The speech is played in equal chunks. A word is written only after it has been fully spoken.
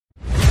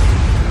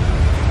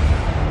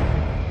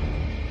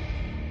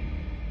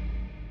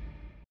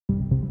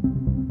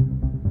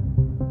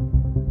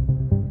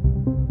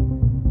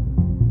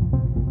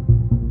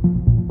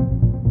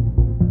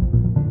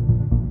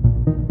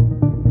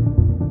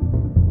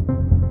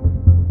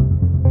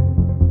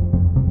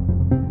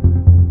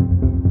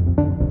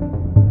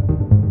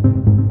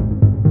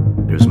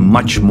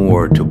much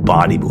more to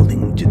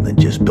bodybuilding than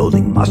just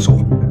building muscle.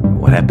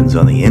 What happens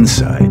on the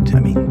inside,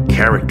 I mean,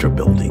 character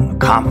building,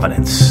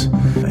 confidence,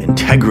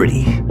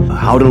 integrity,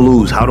 how to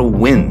lose, how to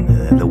win,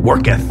 the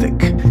work ethic.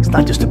 It's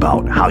not just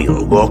about how you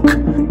look. It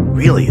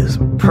really is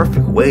a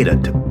perfect way to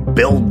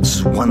build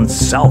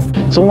oneself.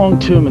 It's a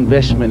long-term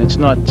investment. It's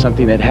not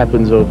something that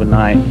happens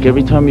overnight.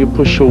 Every time you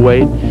push your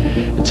weight,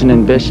 it's an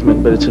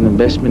investment, but it's an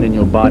investment in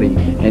your body,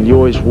 and you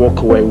always walk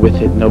away with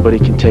it. Nobody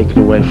can take it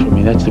away from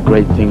you. That's the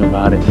great thing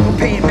about it. We're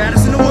paying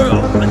baddest in the world.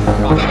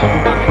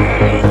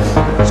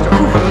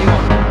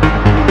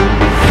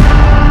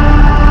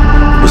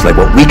 It was like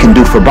what we can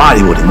do for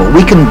bodybuilding, what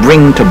we can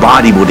bring to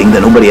bodybuilding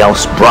that nobody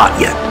else brought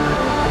yet.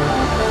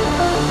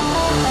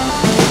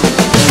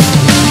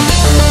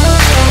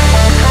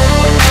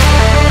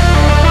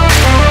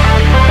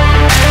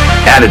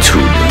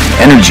 Attitude,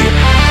 energy.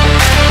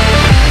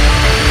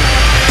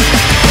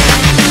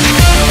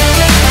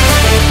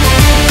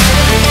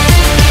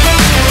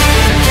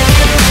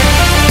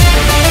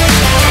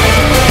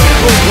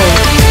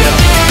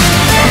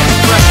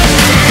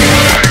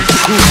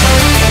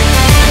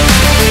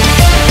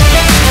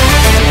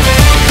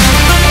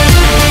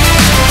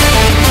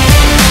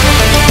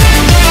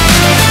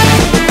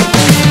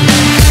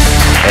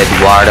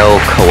 Eduardo,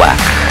 Kawak.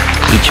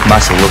 Each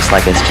muscle looks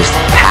like it's just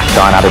packed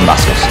on other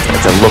muscles.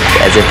 It's a look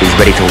as if he's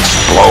ready to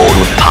explode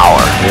with power.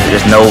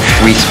 There's no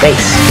free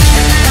space.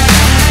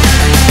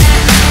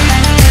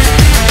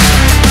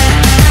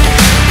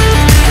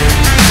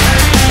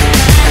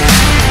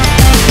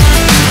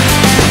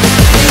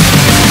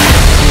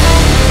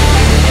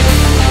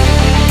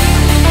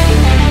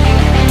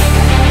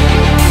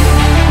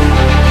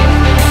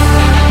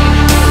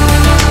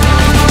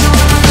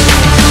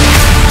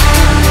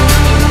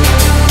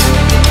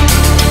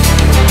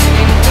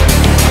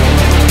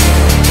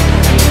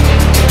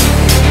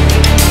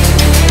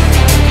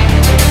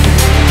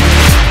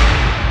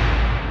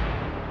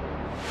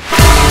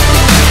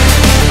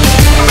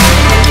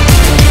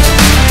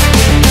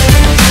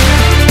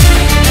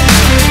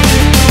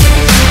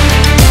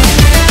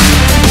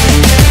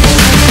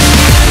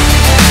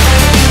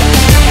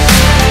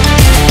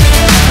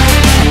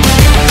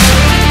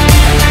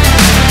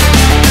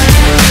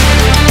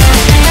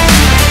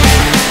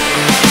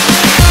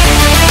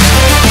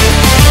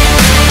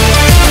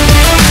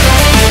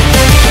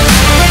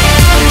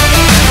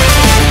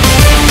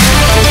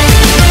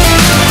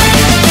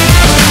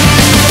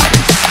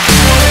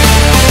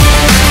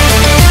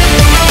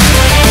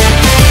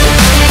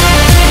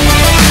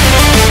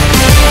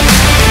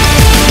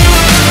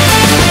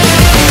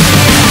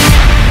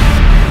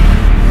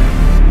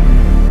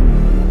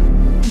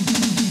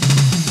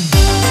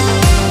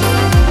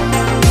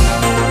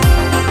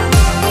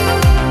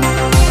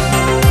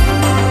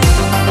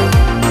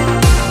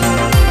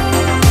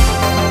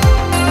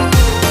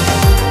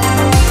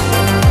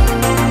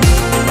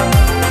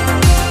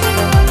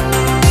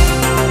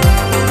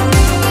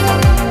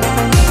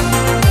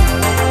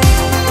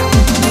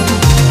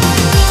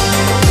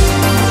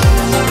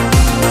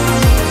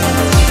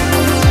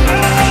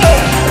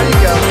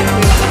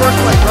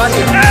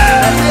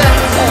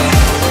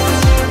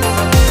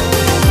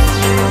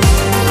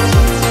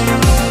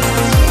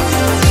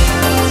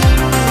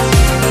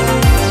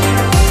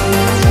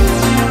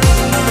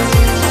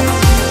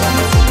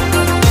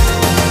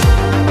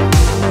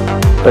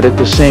 But at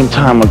the same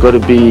time, I've got to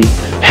be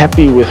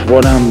happy with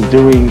what I'm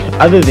doing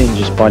other than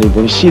just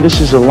bodybuilding. See, this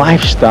is a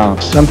lifestyle,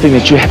 something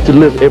that you have to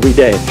live every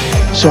day.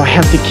 So I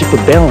have to keep a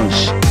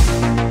balance.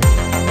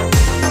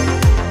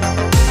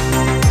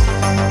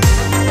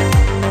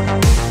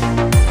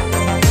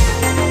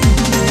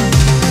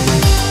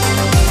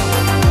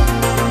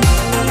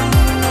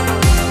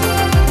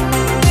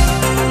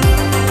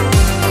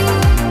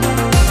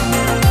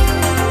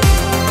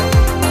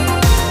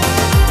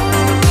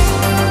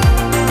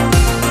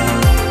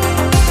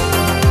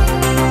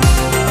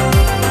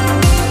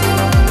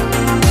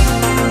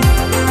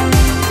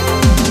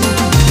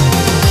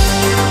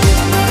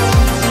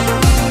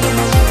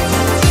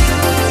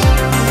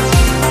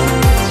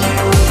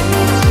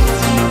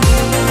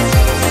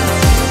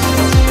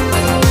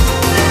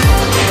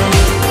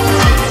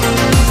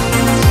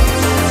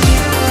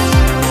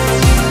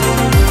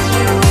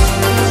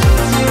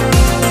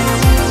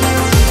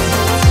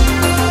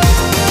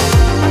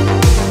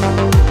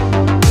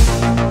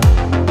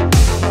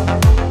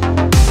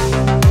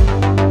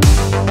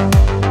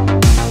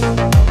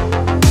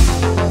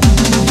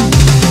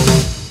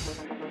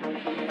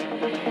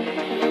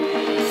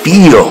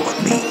 Feel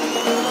the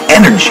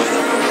energy.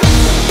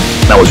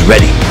 I was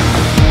ready.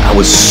 I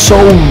was so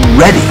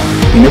ready.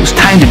 I mean, it was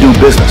time to do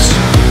business.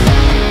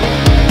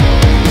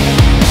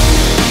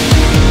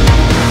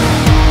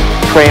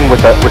 Train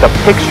with a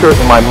picture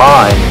in my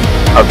mind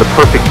of the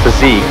perfect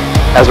physique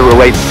as it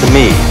relates to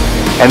me.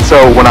 And so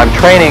when I'm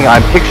training,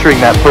 I'm picturing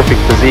that perfect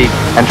physique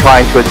and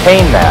trying to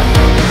attain that.